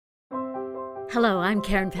Hello, I'm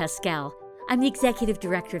Karen Pascal. I'm the Executive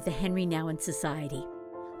Director of the Henri Nouwen Society.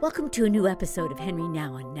 Welcome to a new episode of Henri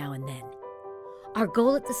Nouwen, Now and Then. Our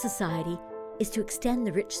goal at the Society is to extend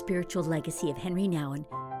the rich spiritual legacy of Henri Nouwen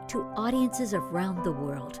to audiences around the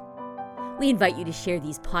world. We invite you to share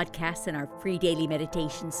these podcasts and our free daily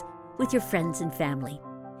meditations with your friends and family.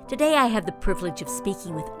 Today I have the privilege of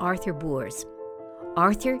speaking with Arthur Boers.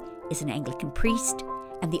 Arthur is an Anglican priest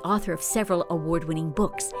and the author of several award-winning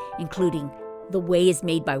books, including The Way is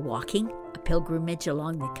Made by Walking, a pilgrimage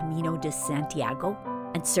along the Camino de Santiago,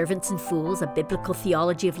 and Servants and Fools, a biblical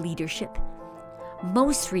theology of leadership.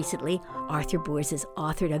 Most recently, Arthur Boers has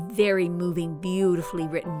authored a very moving, beautifully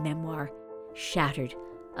written memoir, Shattered,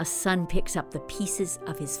 a son picks up the pieces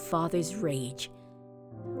of his father's rage.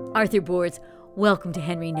 Arthur Boers, welcome to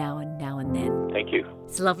Henri Nouwen, Now and Then. Thank you.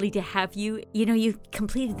 It's lovely to have you. You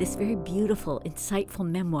completed this very beautiful, insightful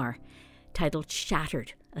memoir titled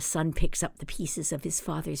Shattered, a son picks up the pieces of his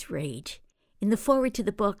father's rage. In the foreword to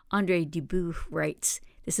the book, Andre Dubois writes,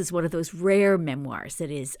 this is one of those rare memoirs that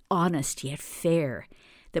is honest yet fair,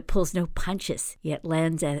 that pulls no punches, yet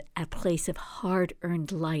lands at a place of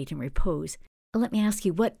hard-earned light and repose. Let me ask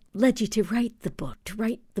you, what led you to write the book, to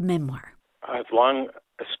write the memoir? I've long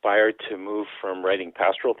aspired to move from writing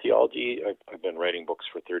pastoral theology. I've been writing books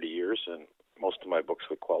for 30 years, and most of my books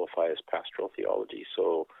would qualify as pastoral theology.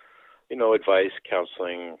 So, advice,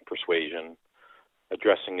 counseling, persuasion,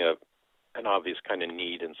 addressing an obvious kind of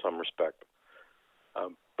need in some respect.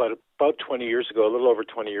 But about 20 years ago, a little over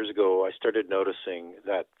 20 years ago, I started noticing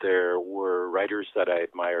that there were writers that I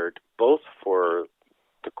admired, both for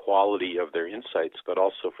the quality of their insights, but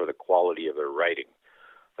also for the quality of their writing,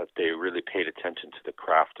 that they really paid attention to the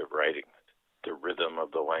craft of writing, the rhythm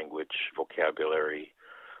of the language, vocabulary,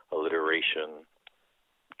 alliteration,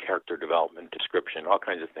 character development, description, all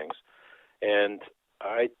kinds of things. And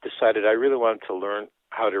I decided I really wanted to learn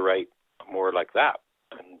how to write more like that.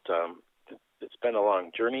 And it's been a long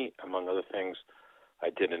journey. Among other things, I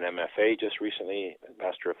did an MFA just recently,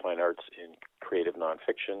 Master of Fine Arts in Creative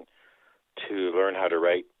Nonfiction, to learn how to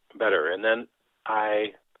write better. And then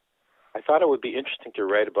I thought it would be interesting to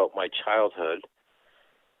write about my childhood.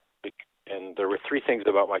 And there were three things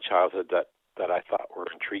about my childhood that I thought were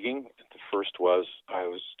intriguing. The first was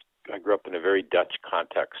I grew up in a very Dutch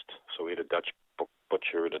context. So we had a Dutch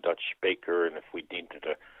butcher and a Dutch baker, and if we needed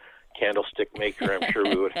a candlestick maker, I'm sure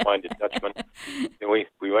we would find a Dutchman. And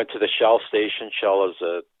we went to the Shell station. Shell is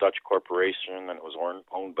a Dutch corporation, and it was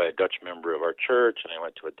owned by a Dutch member of our church, and I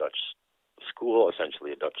went to a Dutch school,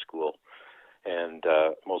 essentially a Dutch school. And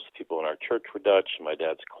most of the people in our church were Dutch. My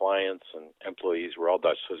dad's clients and employees were all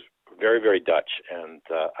Dutch. So it was very, very Dutch. And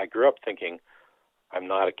I grew up thinking, I'm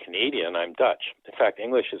not a Canadian, I'm Dutch. In fact,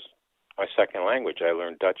 English is my second language. I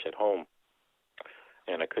learned Dutch at home,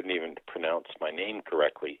 and I couldn't even pronounce my name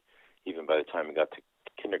correctly, even by the time I got to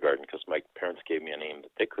kindergarten, because my parents gave me a name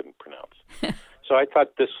that they couldn't pronounce. So I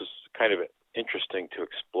thought this was kind of interesting to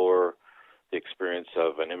explore the experience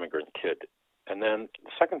of an immigrant kid. And then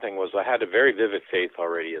the second thing was I had a very vivid faith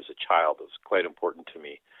already as a child. It was quite important to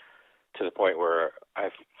me, to the point where I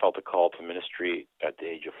felt a call to ministry at the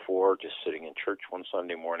age of 4, just sitting in church one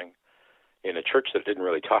Sunday morning in a church that didn't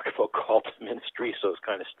really talk about call to ministry, so it was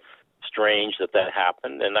kind of strange that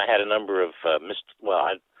happened. And I had a number of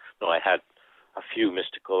I had a few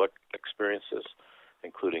mystical experiences,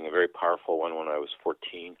 including a very powerful one when I was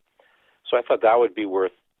 14. So I thought that would be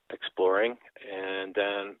worth exploring. And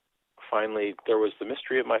then finally, there was the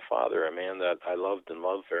mystery of my father, a man that I loved and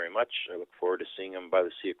love very much. I look forward to seeing him by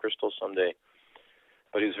the Sea of Crystal someday.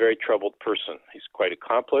 But he was a very troubled person. He's quite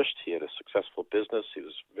accomplished. He had a successful business. He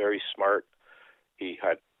was very smart. He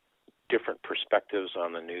had different perspectives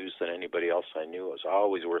on the news than anybody else I knew. It was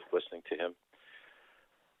always worth listening to him.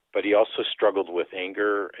 But he also struggled with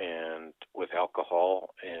anger and with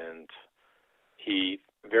alcohol, and he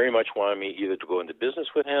very much wanted me either to go into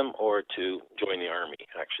business with him or to join the army.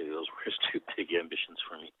 Actually, those were his two big ambitions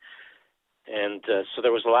for me. And so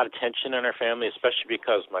there was a lot of tension in our family, especially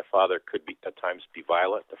because my father could at times be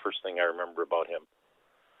violent. The first thing I remember about him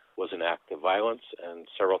was an act of violence, and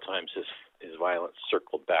several times his violence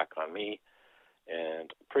circled back on me.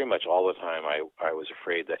 And pretty much all the time I was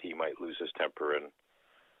afraid that he might lose his temper and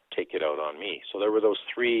take it out on me. So there were those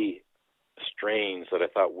three strains that I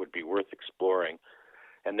thought would be worth exploring.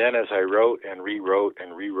 And then as I wrote and rewrote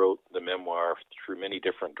the memoir through many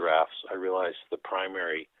different drafts, I realized the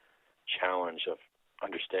primary challenge of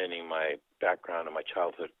understanding my background and my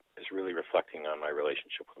childhood is really reflecting on my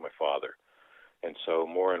relationship with my father. And so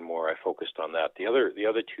more and more I focused on that. The other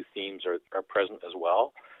two themes are present as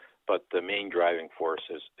well, but the main driving force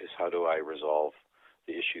is how do I resolve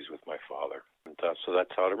the issues with my father. And so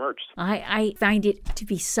that's how it emerged. I find it to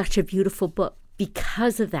be such a beautiful book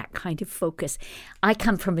because of that kind of focus. I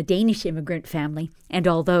come from a Danish immigrant family, and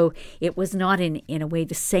although it was not in a way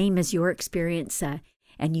the same as your experience,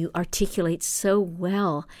 and you articulate so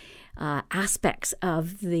well aspects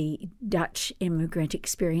of the Dutch immigrant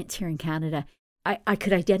experience here in Canada, I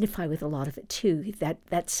could identify with a lot of it too.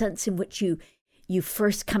 That sense in which you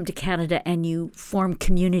first come to Canada and you form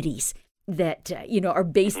communities that are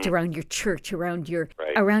based around your church, around your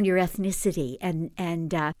ethnicity,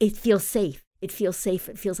 and it feels safe. It feels safe.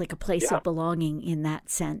 It feels like a place of belonging in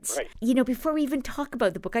that sense. Right. Before we even talk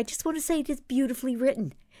about the book, I just want to say it is beautifully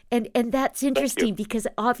written. And that's interesting because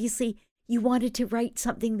obviously you wanted to write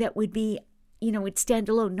something that would be, would stand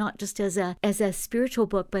alone, not just as a spiritual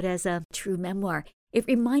book, but as a true memoir. It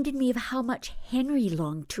reminded me of how much Henri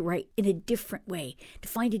longed to write in a different way, to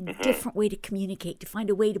find a different way to communicate, to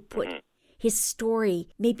find a way to put his story,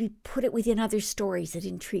 maybe put it within other stories that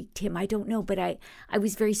intrigued him. I don't know, but I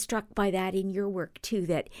was very struck by that in your work too,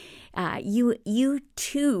 that you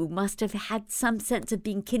too must have had some sense of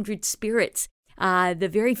being kindred spirits. The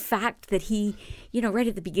very fact that he, right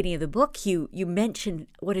at the beginning of the book, you mentioned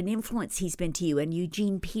what an influence he's been to you, and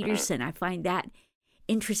Eugene Peterson. I find that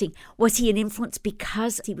interesting. Was he an influence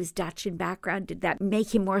because he was Dutch in background? Did that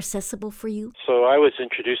make him more accessible for you? So I was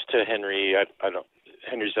introduced to Henri.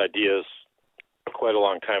 Henri's ideas quite a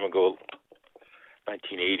long time ago,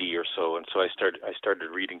 1980 or so, and so I started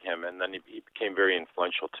reading him, and then he became very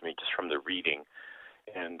influential to me just from the reading.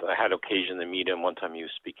 And I had occasion to meet him. One time he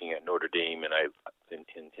was speaking at Notre Dame, and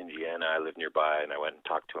in Indiana. I live nearby, and I went and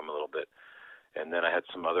talked to him a little bit. And then I had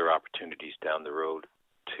some other opportunities down the road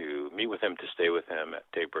to meet with him, to stay with him at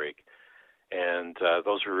Daybreak. And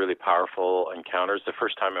those were really powerful encounters. The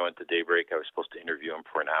first time I went to Daybreak, I was supposed to interview him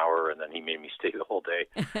for an hour, and then he made me stay the whole day,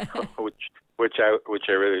 which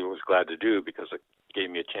I really was glad to do, because it gave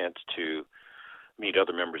me a chance to meet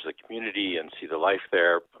other members of the community and see the life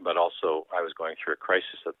there. But also, I was going through a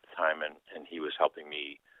crisis at the time, and he was helping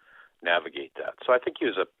me navigate that. So I think he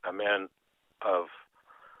was a man of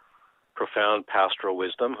profound pastoral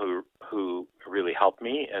wisdom who really helped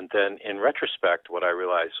me. And then in retrospect, what I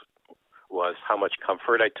realized was how much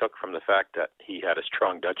comfort I took from the fact that he had a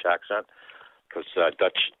strong Dutch accent, because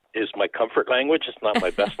Dutch is my comfort language. It's not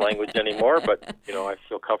my best language anymore, but I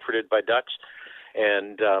feel comforted by Dutch.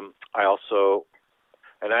 And I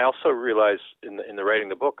also realized in the writing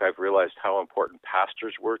the book, I've realized how important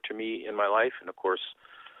pastors were to me in my life. And of course,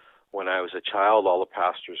 when I was a child, all the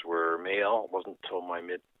pastors were male. It wasn't until my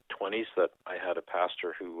mid-20s that I had a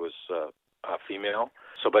pastor who was female.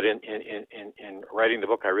 So, but in writing the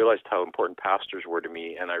book, I realized how important pastors were to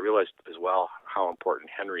me, and I realized as well how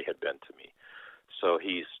important Henri had been to me. So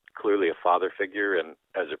he's clearly a father figure, and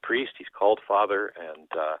as a priest, he's called father, and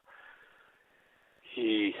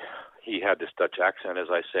he had this Dutch accent, as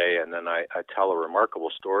I say, and then I tell a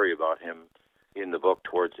remarkable story about him in the book,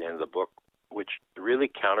 towards the end of the book, which really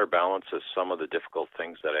counterbalances some of the difficult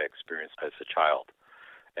things that I experienced as a child.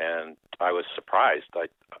 And I was surprised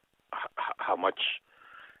how much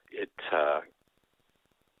it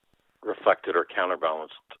reflected or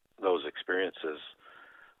counterbalanced those experiences.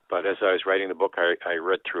 But as I was writing the book, I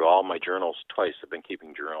read through all my journals twice. I've been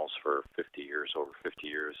keeping journals for over 50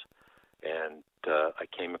 years. And I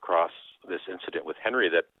came across this incident with Henri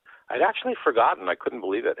that I'd actually forgotten. I couldn't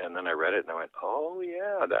believe it. And then I read it, and I went, oh,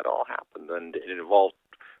 yeah, that all happened. And it involved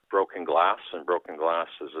broken glass, and broken glass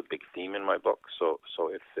is a big theme in my book, so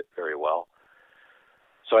it fit very well.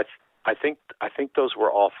 So I think those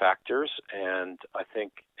were all factors, and I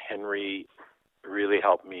think Henri really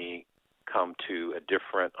helped me come to a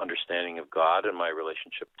different understanding of God and my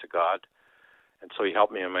relationship to God. And so he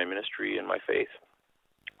helped me in my ministry and my faith.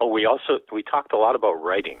 Oh, we talked a lot about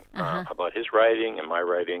writing, about his writing and my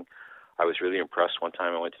writing. I was really impressed one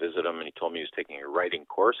time. I went to visit him, and he told me he was taking a writing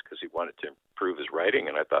course because he wanted to improve his writing.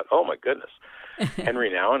 And I thought, oh, my goodness.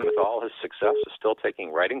 Henri Nouwen, with all his success, is still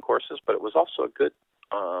taking writing courses. But it was also a good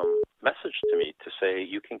message to me to say,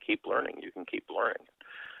 you can keep learning. You can keep learning.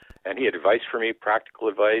 And he had advice for me, practical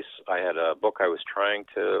advice. I had a book I was trying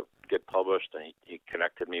to get published, and he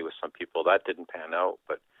connected me with some people. That didn't pan out,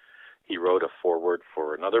 but he wrote a foreword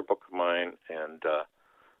for another book of mine, and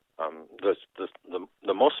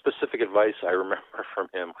the most specific advice I remember from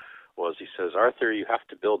him was he says, Arthur, you have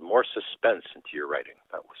to build more suspense into your writing.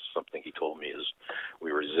 That was something he told me as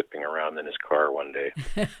we were zipping around in his car one day.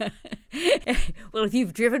 Well, if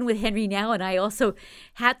you've driven with Henri Nouwen, I also,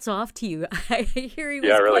 hats off to you. I hear he was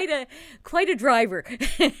really. quite a driver.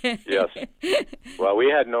 Yes. Well, we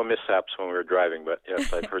had no mishaps when we were driving, but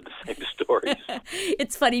yes, I've heard the same stories.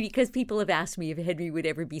 It's funny because people have asked me if Henri would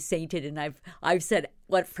ever be sainted, and I've said,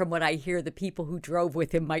 from what I hear, the people who drove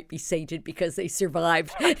with him might be sainted because they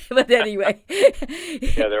survived. But anyway.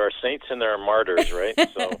 Yeah, there are saints and there are martyrs, right?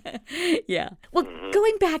 So. Yeah. Well,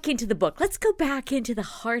 going back into the book, let's go back into the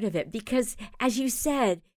heart of it because, as you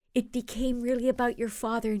said, it became really about your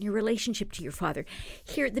father and your relationship to your father.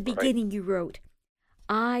 Here at the beginning, you wrote,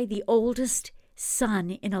 I, the oldest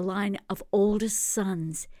son in a line of oldest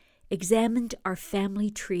sons, examined our family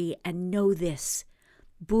tree and know this: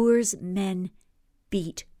 Boers' men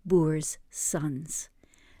beat Boers' sons.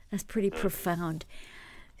 That's pretty profound.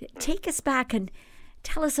 Take us back and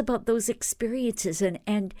tell us about those experiences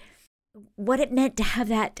and what it meant to have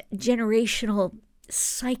that generational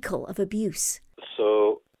cycle of abuse.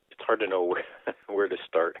 So it's hard to know where to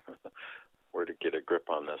start, where to get a grip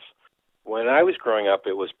on this. When I was growing up,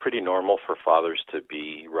 it was pretty normal for fathers to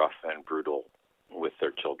be rough and brutal with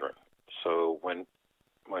their children. So when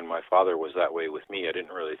my father was that way with me, I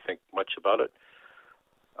didn't really think much about it.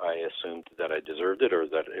 I assumed that I deserved it or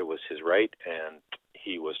that it was his right, and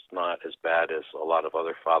he was not as bad as a lot of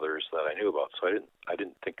other fathers that I knew about. So I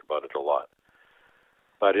didn't think about it a lot.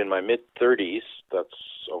 But in my mid-30s, that's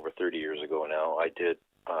over 30 years ago now, I did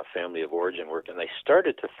family of origin work, and I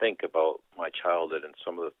started to think about my childhood and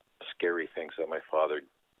some of the scary things that my father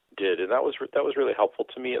did, and that was really helpful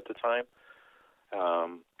to me at the time.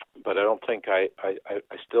 But I don't think I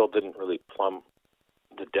still didn't really plumb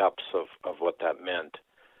the depths of what that meant.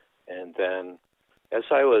 And then as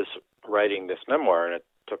I was writing this memoir, and it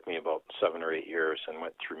took me about 7 or 8 years and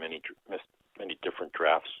went through many different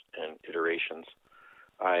drafts and iterations,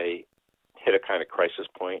 I hit a kind of crisis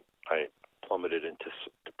point. I plummeted into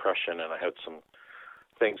depression, and I had some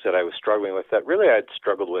things that I was struggling with that really I'd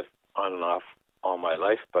struggled with on and off all my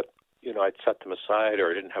life, but I'd set them aside,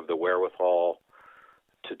 or I didn't have the wherewithal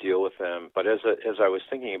to deal with them. But as I was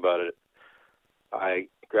thinking about it, I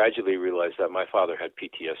gradually realized that my father had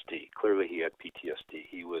PTSD. Clearly he had PTSD.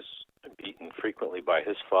 He was beaten frequently by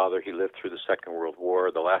his father. He lived through the Second World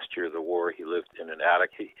War. The last year of the war, he lived in an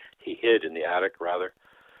attic. He hid in the attic, rather,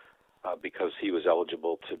 because he was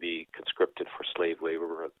eligible to be conscripted for slave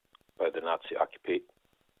labor by the Nazi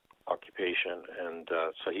occupation. And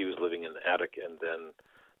so he was living in the attic, and then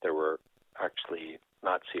there were actually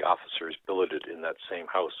Nazi officers billeted in that same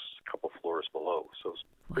house a couple floors below. So it was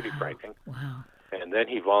pretty frightening. Wow. And then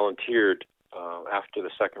he volunteered after the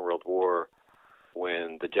Second World War.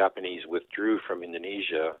 When the Japanese withdrew from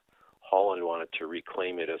Indonesia, Holland wanted to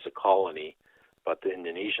reclaim it as a colony, but the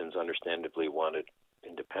Indonesians understandably wanted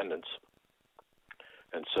independence.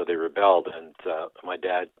 And so they rebelled, and my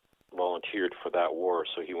dad volunteered for that war,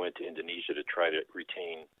 so he went to Indonesia to try to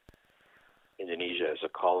retain Indonesia as a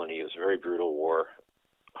colony. It was a very brutal war.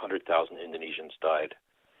 100,000 Indonesians died.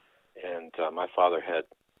 And my father had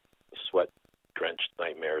sweat-drenched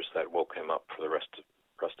nightmares that woke him up for the rest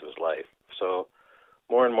of his life. So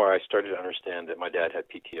more and more I started to understand that my dad had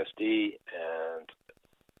PTSD, and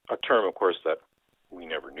a term, of course, that we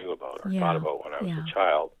never knew about or thought about when I was a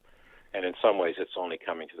child. And in some ways it's only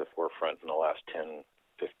coming to the forefront in the last 10,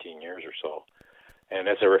 15 years or so. And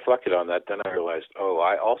as I reflected on that, then I realized,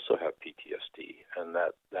 I also have PTSD, and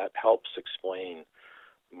that helps explain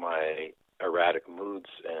my erratic moods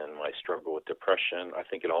and my struggle with depression. I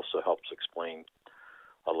think it also helps explain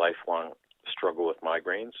a lifelong struggle with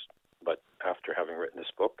migraines. But after having written this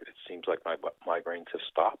book, it seems like my migraines have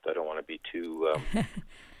stopped. I don't want to be too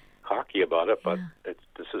cocky about it, but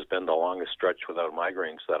this has been the longest stretch without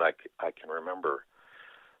migraines that I can remember.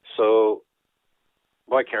 So,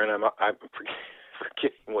 boy, Karen, I'm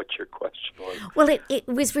forgetting what your question was. Well, it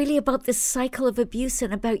was really about this cycle of abuse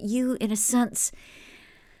and about you, in a sense,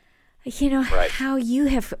 how you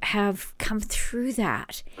have come through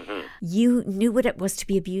that. Mm-hmm. You knew what it was to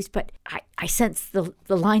be abused, but I sense the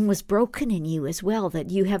line was broken in you as well, that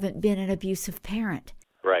you haven't been an abusive parent.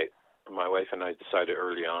 Right. My wife and I decided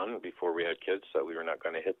early on, before we had kids, that we were not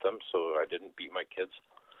going to hit them, so I didn't beat my kids.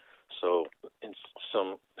 So in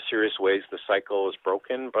some serious ways, the cycle is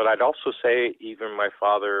broken. But I'd also say even my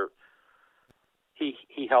father, he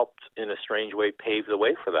helped in a strange way pave the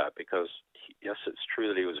way for that, because yes, it's true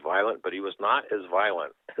that he was violent, but he was not as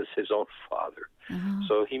violent as his own father. Mm-hmm.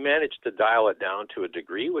 So he managed to dial it down to a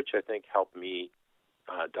degree, which I think helped me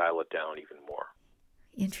dial it down even more.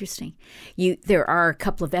 Interesting. There are a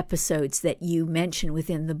couple of episodes that you mention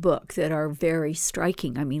within the book that are very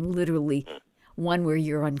striking. I mean, literally, one where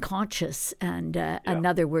you're unconscious, and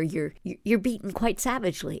another where you're beaten quite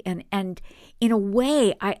savagely. And in a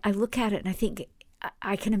way, I look at it and I think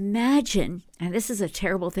I can imagine, and this is a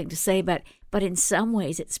terrible thing to say, but in some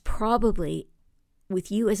ways, it's probably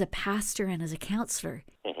with you as a pastor and as a counselor,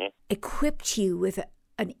 equipped you with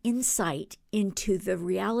an insight into the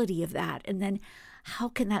reality of that, and then how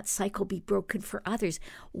can that cycle be broken for others?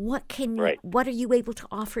 What are you able to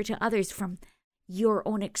offer to others from your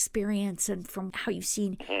own experience and from how you've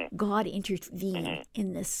seen God intervene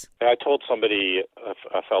in this? I told somebody,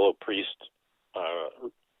 a fellow priest,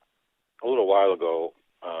 a little while ago.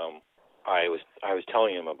 I was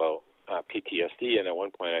telling him about PTSD, and at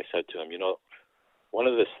one point I said to him, one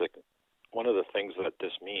of the things that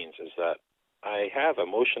this means is that I have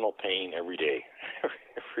emotional pain every day.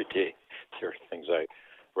 Every day there are things I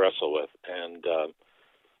wrestle with. And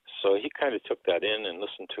so he kind of took that in and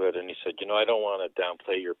listened to it, and he said, I don't want to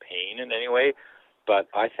downplay your pain in any way, but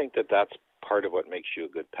I think that that's part of what makes you a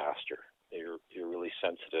good pastor. You're really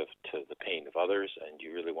sensitive to the pain of others, and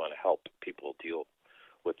you really want to help people deal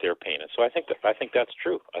with their pain. And so I think that's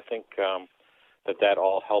true. I think that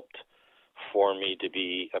all helped for me to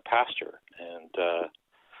be a pastor. And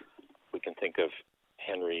we can think of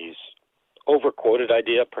Henri's overquoted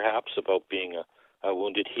idea, perhaps, about being a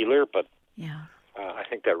wounded healer, but I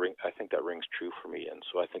think that rings true for me, and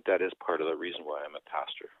so I think that is part of the reason why I'm a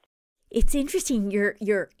pastor. It's interesting.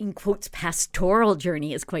 Your in quotes pastoral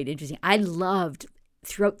journey is quite interesting. I loved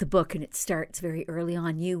throughout the book, and it starts very early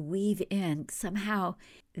on. You weave in somehow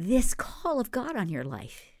this call of God on your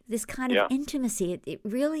life. This kind of intimacy, it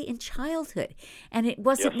really in childhood. And it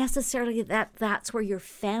wasn't necessarily that's where your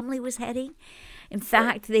family was heading. In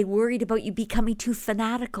fact, they worried about you becoming too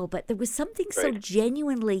fanatical, but there was something so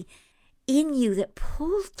genuinely in you that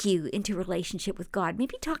pulled you into relationship with God.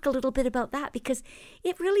 Maybe talk a little bit about that, because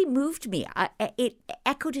it really moved me. It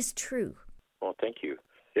echoed as true. Well, thank you.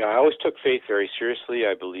 Yeah, I always took faith very seriously.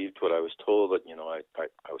 I believed what I was told, but,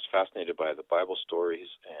 I was fascinated by the Bible stories,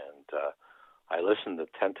 and I listened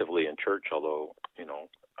attentively in church, although,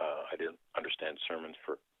 I didn't understand sermons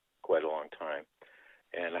for quite a long time.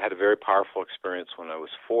 And I had a very powerful experience when I was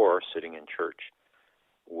 4, sitting in church,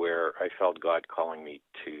 where I felt God calling me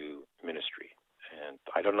to ministry. And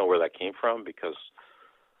I don't know where that came from, because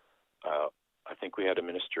I think we had a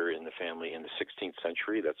minister in the family in the 16th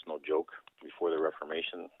century. That's no joke, before the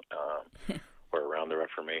Reformation or around the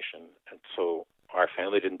Reformation. And so our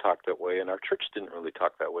family didn't talk that way, and our church didn't really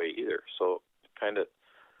talk that way either. So it kind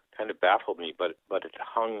of baffled me, but it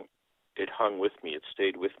hung with me. It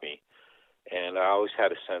stayed with me. And I always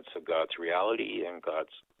had a sense of God's reality and God's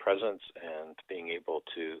presence, and being able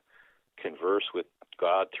to converse with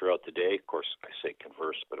God throughout the day. Of course, I say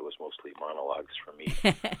converse, but it was mostly monologues for me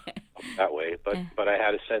that way. But I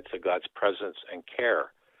had a sense of God's presence and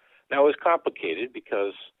care. Now, it was complicated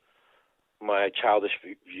because my childish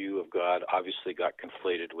view of God obviously got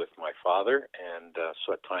conflated with my father, and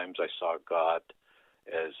so at times I saw God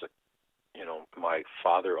as, my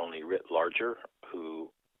father, only writ larger, who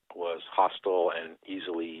was hostile and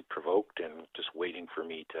easily provoked and just waiting for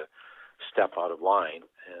me to step out of line.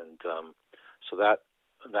 And so that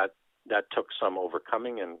took some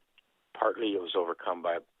overcoming, and partly it was overcome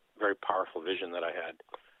by a very powerful vision that I had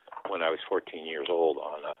when I was 14 years old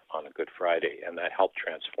on a Good Friday, and that helped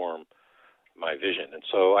transform my vision. And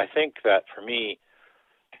so I think that for me,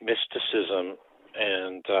 mysticism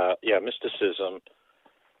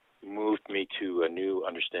moved me to a new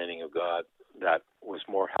understanding of God that was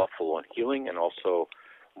more helpful in healing, and also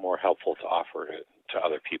more helpful to offer to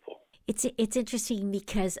other people. It's interesting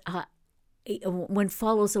because one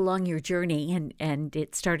follows along your journey, and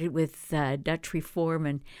it started with Dutch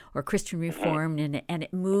Reform or Christian Reform, and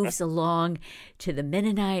it moves along to the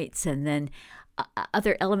Mennonites, and then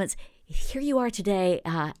other elements. Here you are today,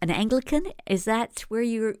 an Anglican. Is that where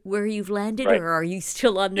you've landed, or are you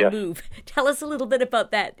still on the move? Tell us a little bit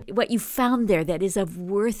about that. What you found there that is of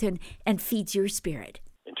worth and feeds your spirit.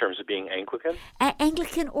 In terms of being Anglican?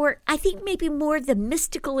 Anglican, or I think maybe more the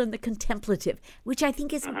mystical and the contemplative, which I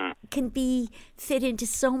think can be fit into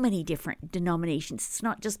so many different denominations. It's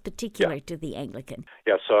not just particular to the Anglican.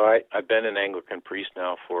 Yeah, so I've been an Anglican priest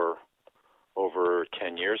now for over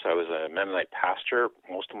 10 years. I was a Mennonite pastor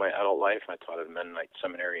most of my adult life. I taught at a Mennonite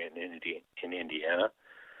seminary in Indiana.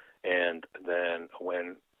 And then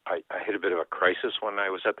when I hit a bit of a crisis when I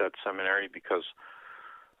was at that seminary, because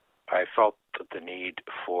I felt the need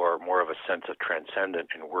for more of a sense of transcendent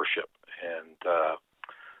in worship. And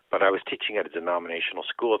but I was teaching at a denominational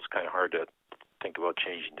school. It's kind of hard to think about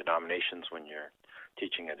changing denominations when you're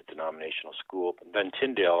teaching at a denominational school. And then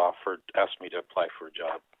Tyndale asked me to apply for a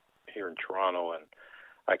job here in Toronto, and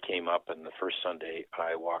I came up, and the first Sunday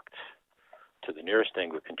I walked to the nearest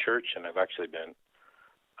Anglican church, and I've actually been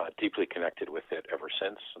deeply connected with it ever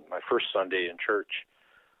since. And my first Sunday in church,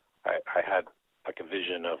 I had like a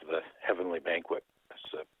vision of the heavenly banquet.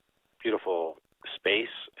 It's a beautiful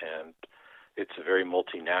space, and it's a very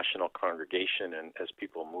multinational congregation, and as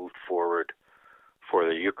people moved forward for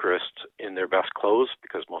the Eucharist in their best clothes,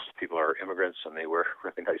 because most people are immigrants and they wear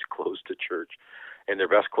really nice clothes to church, in their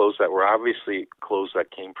best clothes that were obviously clothes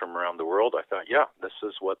that came from around the world, I thought, yeah, this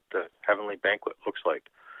is what the heavenly banquet looks like.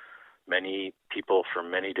 Many people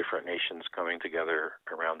from many different nations coming together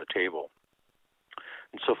around the table.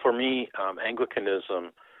 And so for me,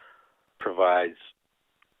 Anglicanism provides,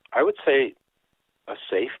 I would say, a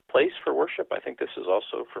safe place for worship. I think this is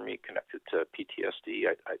also, for me, connected to PTSD.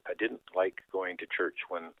 I didn't like going to church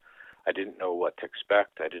when I didn't know what to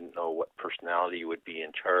expect. I didn't know what personality would be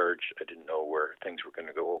in charge. I didn't know where things were going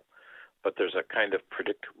to go. But there's a kind of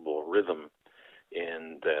predictable rhythm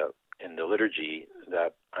in the liturgy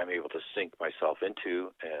that I'm able to sink myself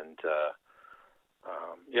into, and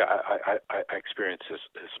I experience this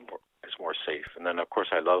is more safe. And then, of course,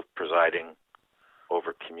 I love presiding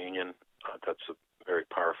over communion. That's a very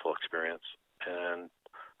powerful experience, and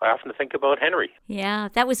I often think about Henri. Yeah,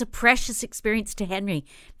 that was a precious experience to Henri,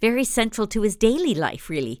 very central to his daily life,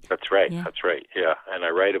 really. That's right. Yeah. That's right. Yeah, and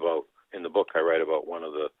in the book I write about one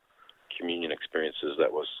of the communion experiences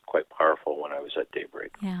that was quite powerful when I was at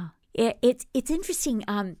daybreak. Yeah, it's interesting.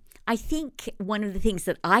 I think one of the things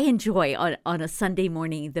that I enjoy on a Sunday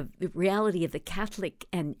morning, the reality of the Catholic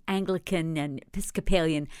and Anglican and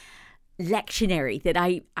Episcopalian lectionary, that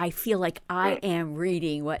I feel like I am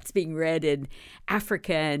reading what's being read in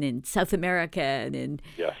Africa and in South America and in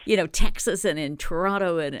Texas and in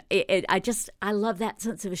Toronto, and I love that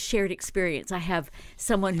sense of a shared experience. I have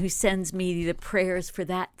someone who sends me the prayers for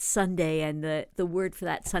that Sunday and the word for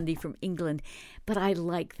that Sunday from England, but I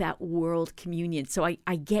like that world communion. So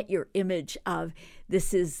I get your image of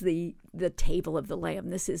this is the table of the Lamb.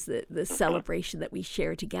 This is the celebration that we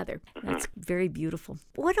share together. That's very beautiful.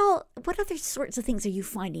 What other sorts of things are you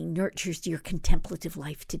finding nurtures your contemplative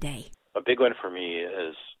life today? A big one for me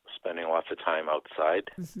is spending lots of time outside.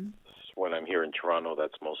 Mm-hmm. When I'm here in Toronto,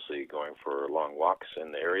 that's mostly going for long walks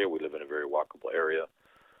in the area. We live in a very walkable area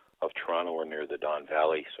of Toronto. We're near the Don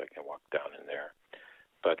Valley, so I can walk down in there.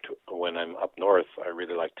 But when I'm up north, I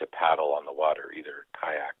really like to paddle on the water, either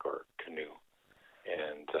kayak or canoe,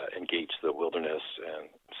 and engage the wilderness and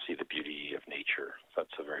see the beauty of nature.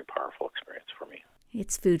 That's a very powerful experience for me.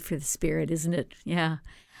 It's food for the spirit, isn't it? Yeah.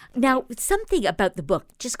 Now, something about the book,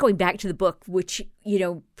 just going back to the book, which,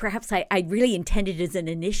 perhaps I really intended as an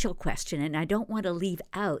initial question, and I don't want to leave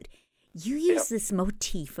out. You use this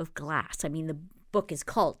motif of glass. I mean, the book is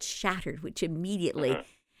called Shattered, which immediately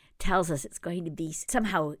tells us it's going to be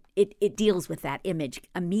somehow, it deals with that image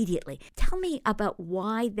immediately. Tell me about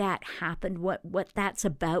why that happened, what that's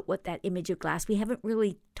about, what that image of glass. We haven't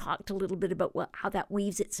really talked a little bit about how that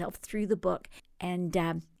weaves itself through the book and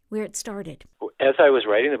where it started. As I was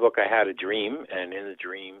writing the book, I had a dream, and in the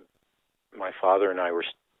dream, my father and I were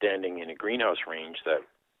standing in a greenhouse range that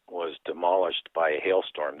was demolished by a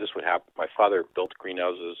hailstorm. This would happen. My father built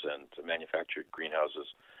greenhouses and manufactured greenhouses.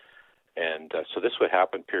 And so this would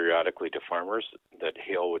happen periodically to farmers, that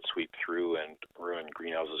hail would sweep through and ruin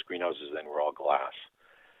greenhouses. Greenhouses then were all glass.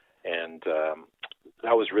 And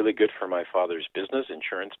that was really good for my father's business,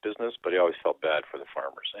 insurance business, but he always felt bad for the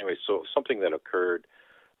farmers. Anyway, so something that occurred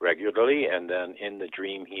regularly, and then in the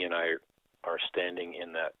dream, he and I are standing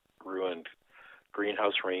in that ruined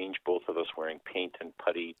greenhouse range, both of us wearing paint and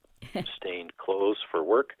putty-stained clothes for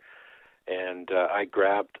work. And I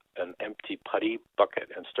grabbed an empty putty bucket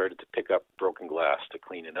and started to pick up broken glass to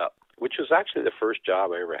clean it up, which was actually the first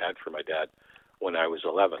job I ever had for my dad when I was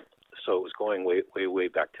 11. So it was going way, way, way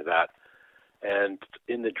back to that. And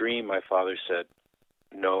in the dream, my father said,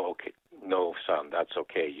 no, son, that's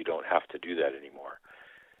okay. You don't have to do that anymore.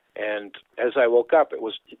 And as I woke up,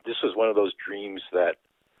 this was one of those dreams that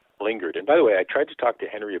lingered. And by the way, I tried to talk to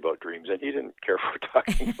Henri about dreams, and he didn't care for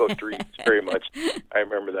talking about dreams very much. I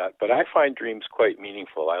remember that. But I find dreams quite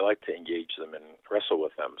meaningful. I like to engage them and wrestle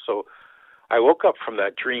with them. So I woke up from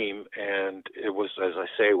that dream, and it was, as I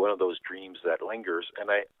say, one of those dreams that lingers.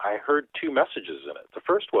 And I heard two messages in it. The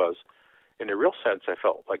first was, in a real sense, I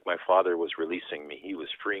felt like my father was releasing me. He was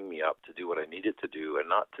freeing me up to do what I needed to do and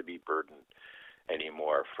not to be burdened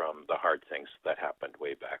anymore from the hard things that happened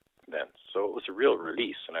way back then. So it was a real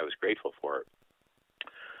release, and I was grateful for it.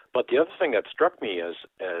 But the other thing that struck me as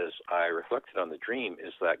I reflected on the dream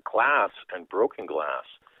is that glass and broken glass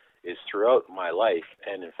is throughout my life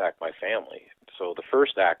and, in fact, my family. So the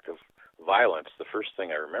first act of violence, the first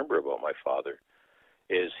thing I remember about my father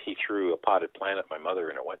is he threw a potted plant at my mother,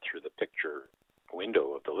 and it went through the picture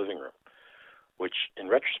window of the living room, which in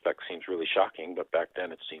retrospect seems really shocking, but back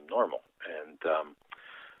then it seemed normal. And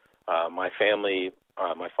my family,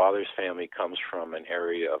 my father's family, comes from an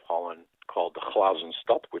area of Holland called the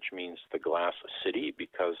Glazenstad, which means the glass city,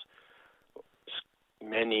 because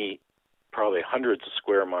many, probably hundreds of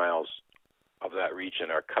square miles of that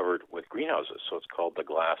region are covered with greenhouses, so it's called the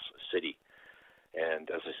glass city. And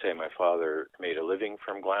as I say, my father made a living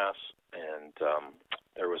from glass, and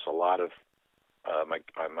there was a lot of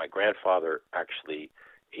my grandfather actually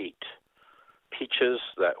ate peaches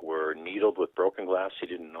that were needled with broken glass. He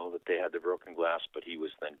didn't know that they had the broken glass, but he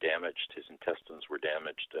was then damaged. His intestines were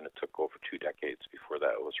damaged, and it took over 2 decades before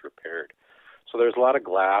that was repaired. So there's a lot of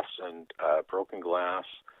glass and broken glass.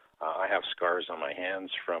 I have scars on my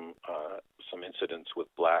hands from some incidents with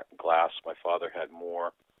black glass. My father had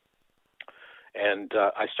more. And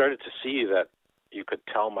I started to see that you could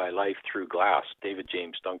tell my life through glass. David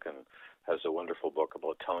James Duncan has a wonderful book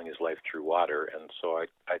about telling his life through water. And so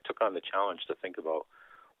I took on the challenge to think about,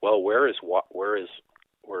 well, where is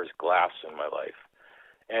glass in my life?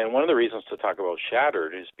 And one of the reasons to talk about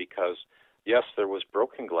shattered is because, yes, there was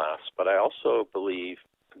broken glass, but I also believe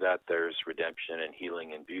that there's redemption and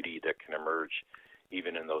healing and beauty that can emerge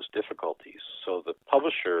even in those difficulties. So the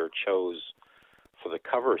publisher chose for the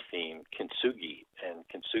cover theme kintsugi, and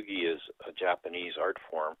kintsugi is a Japanese art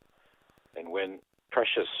form. And when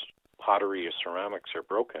precious pottery or ceramics are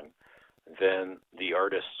broken, then the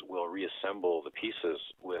artists will reassemble the pieces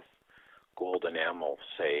with gold enamel,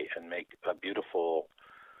 say, and make a beautiful,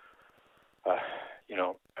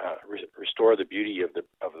 restore the beauty of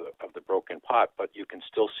the broken pot, but you can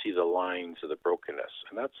still see the lines of the brokenness.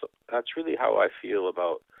 And that's really how I feel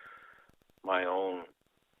about my own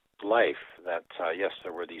life, that yes,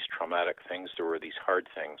 there were these traumatic things, there were these hard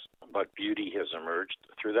things, but beauty has emerged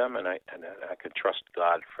through them, and I could trust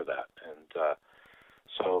God for that. And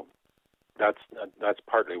so that's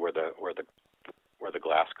partly where the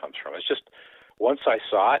glass comes from. It's just once I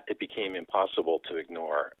saw it, it became impossible to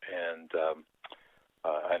ignore. And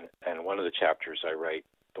one of the chapters I write,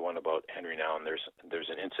 the one about Henri Nouwen, there's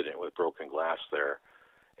an incident with broken glass there,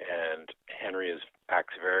 and Henri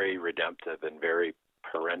acts very redemptive and very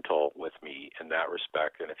parental with me in that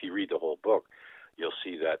respect. And if you read the whole book, you'll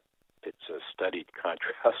see that it's a studied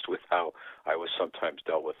contrast with how I was sometimes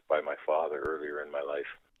dealt with by my father earlier in my life.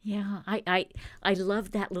 Yeah, I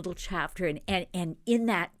love that little chapter, and in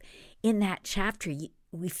that chapter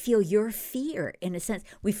we feel your fear, in a sense.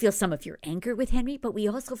 We feel some of your anger with Henri, but we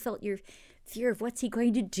also felt your fear of what's he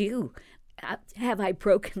going to do. Have I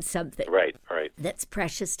broken something? Right. That's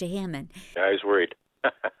precious to him, and I was worried.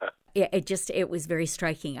 It was very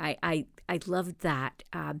striking. I loved that.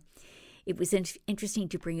 It was interesting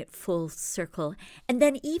to bring it full circle, and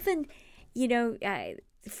then even,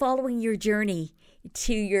 following your journey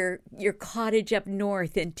to your cottage up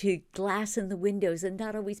north, and to glass in the windows, and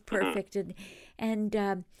not always perfect, and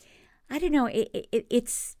I don't know.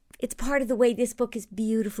 It's part of the way this book is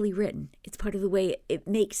beautifully written. It's part of the way it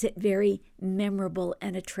makes it very memorable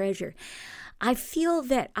and a treasure. I feel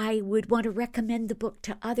that I would want to recommend the book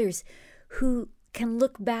to others who can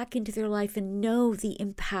look back into their life and know the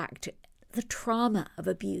impact, the trauma of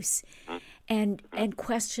abuse, and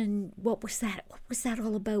question, what was that? What was that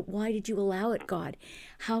all about? Why did you allow it, God?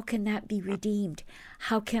 How can that be redeemed?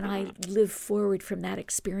 How can I live forward from that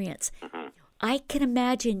experience? I can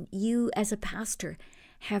imagine you as a pastor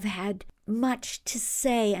have had much to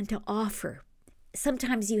say and to offer.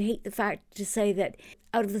 Sometimes you hate the fact to say that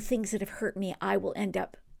out of the things that have hurt me, I will end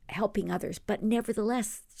up helping others. But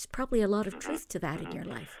nevertheless, there's probably a lot of truth to that in your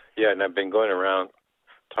life. Yeah, and I've been going around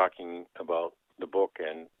talking about the book,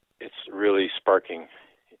 and it's really sparking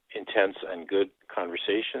intense and good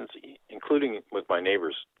conversations, including with my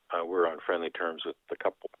neighbors. We're on friendly terms with a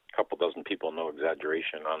couple dozen people, no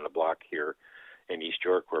exaggeration, on the block here in East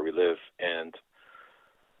York where we live. And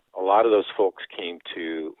a lot of those folks came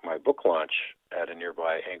to my book launch at a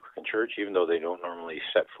nearby Anglican church, even though they don't normally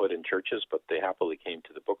set foot in churches, but they happily came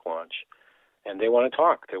to the book launch. And they want to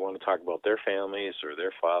talk. They want to talk about their families or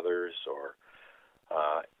their fathers, or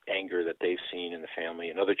anger that they've seen in the family.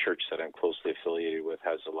 Another church that I'm closely affiliated with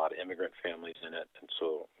has a lot of immigrant families in it, and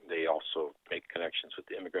so they also make connections with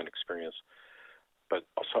the immigrant experience. But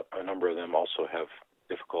also, a number of them also have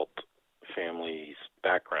difficult families,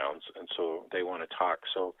 backgrounds, and so they want to talk.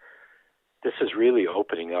 So this is really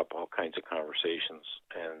opening up all kinds of conversations,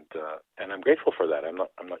 and I'm grateful for that. I'm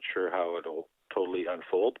not sure how it'll totally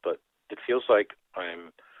unfold, but it feels like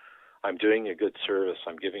I'm doing a good service.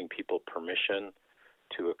 I'm giving people permission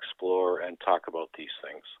to explore and talk about these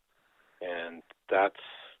things, and that's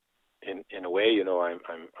in a way, you know, I'm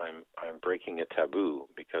breaking a taboo,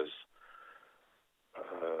 because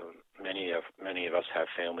many of us have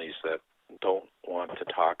families that don't want to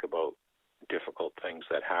talk about difficult things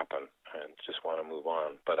that happen and just want to move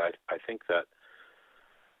on. But I think that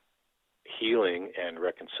healing and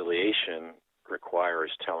reconciliation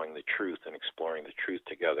requires telling the truth and exploring the truth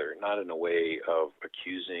together, not in a way of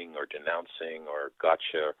accusing or denouncing or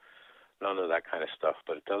gotcha, none of that kind of stuff.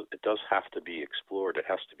 But it does have to be explored. It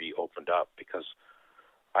has to be opened up, because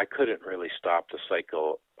I couldn't really stop the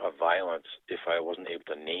cycle of violence if I wasn't able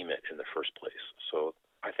to name it in the first place. So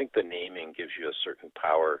I think the naming gives you a certain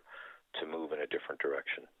power to move in a different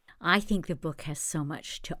direction. I think the book has so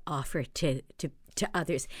much to offer to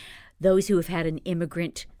others. Those who have had an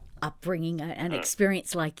immigrant upbringing, an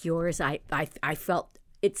experience like yours, I felt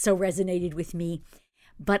it so resonated with me.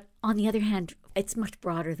 But on the other hand, it's much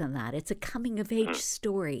broader than that. It's a coming-of-age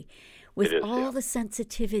story with all the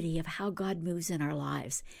sensitivity of how God moves in our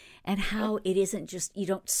lives, and how it isn't just, you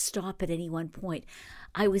don't stop at any one point.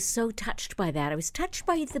 I was so touched by that. I was touched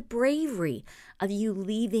by the bravery of you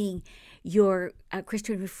leaving your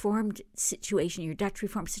Christian Reformed situation, your Dutch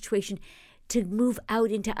Reformed situation, to move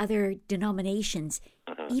out into other denominations,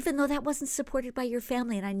 even though that wasn't supported by your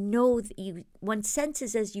family. And I know that one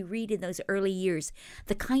senses as you read in those early years,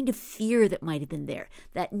 the kind of fear that might have been there,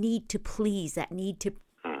 that need to please, that need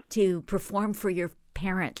to perform for your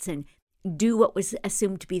parents and do what was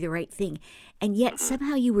assumed to be the right thing. And yet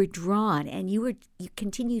somehow you were drawn, and you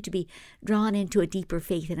continue to be drawn into a deeper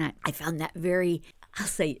faith. And I found that very, I'll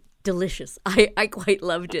say, delicious. I quite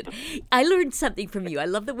loved it. I learned something from you. I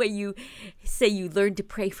love the way you say you learn to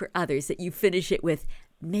pray for others, that you finish it with,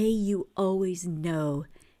 may you always know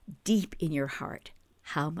deep in your heart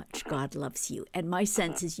how much God loves you. And my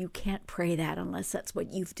sense is you can't pray that unless that's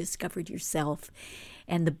what you've discovered yourself.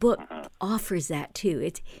 And the book offers that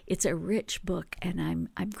too. It's a rich book, and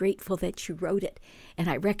I'm grateful that you wrote it,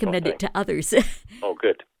 and I recommend it to others. Oh,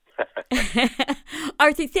 good.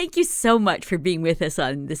 Arthur, thank you so much for being with us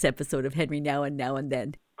on this episode of Henri Nouwen, Now and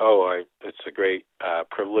Then. It's a great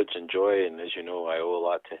privilege and joy, and as you know, I owe a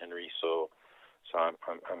lot to Henri, so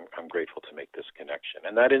I'm grateful to make this connection.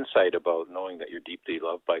 And that insight about knowing that you're deeply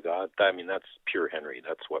loved by God, I mean, that's pure Henri.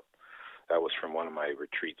 That was from one of my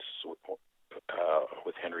retreats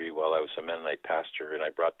with Henri while I was a Mennonite pastor, and I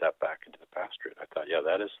brought that back into the pastorate. I thought, yeah,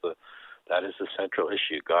 that is the central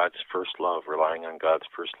issue, God's first love, relying on God's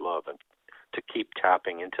first love, and to keep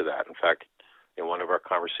tapping into that. In fact, in one of our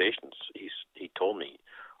conversations, he told me,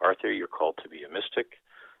 Arthur, you're called to be a mystic.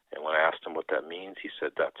 And when I asked him what that means, he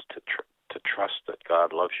said that's to trust that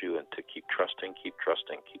God loves you, and to keep trusting, keep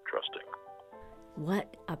trusting, keep trusting.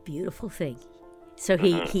 What a beautiful thing. So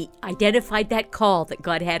he identified that call that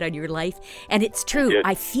God had on your life, and it's true.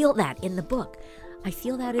 I feel that in the book. I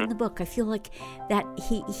feel like that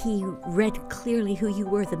he read clearly who you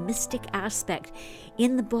were, the mystic aspect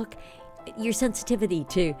in the book, your sensitivity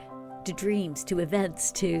to dreams, to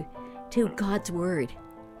events, to God's word,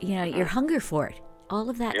 your hunger for it. All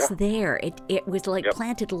of that's there. It was like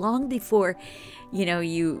planted long before,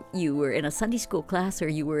 you were in a Sunday school class or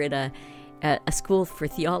you were in a school for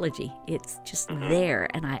theology. It's just there,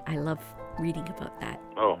 and I love reading about that.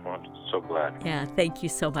 Oh, I'm so glad. Yeah, thank you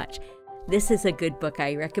so much. This is a good book.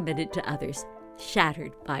 I recommend it to others.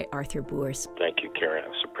 Shattered by Arthur Boers. Thank you, Karen. It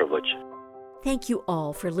was a privilege. Thank you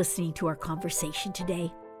all for listening to our conversation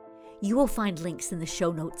today. You will find links in the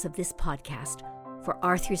show notes of this podcast for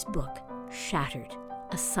Arthur's book, Shattered.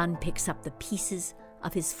 A son picks up the pieces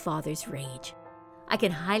of his father's rage. I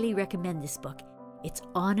can highly recommend this book. It's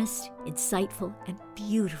honest, insightful, and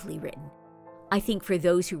beautifully written. I think for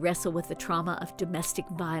those who wrestle with the trauma of domestic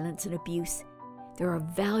violence and abuse, there are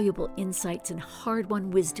valuable insights and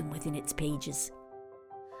hard-won wisdom within its pages.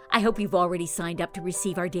 I hope you've already signed up to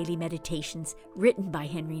receive our daily meditations written by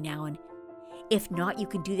Henri Nouwen. If not, you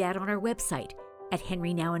can do that on our website at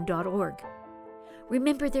henrinouwen.org.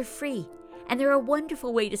 Remember, they're free, and they're a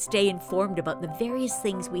wonderful way to stay informed about the various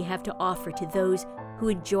things we have to offer to those who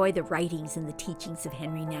enjoy the writings and the teachings of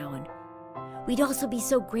Henri Nouwen. We'd also be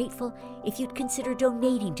so grateful if you'd consider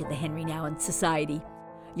donating to the Henri Nouwen Society.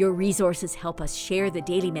 Your resources help us share the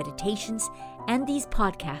daily meditations and these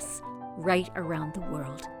podcasts right around the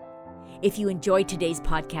world. If you enjoyed today's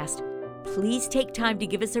podcast, please take time to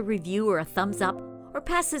give us a review or a thumbs up, or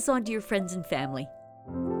pass this on to your friends and family.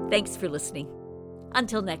 Thanks for listening.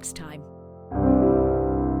 Until next time.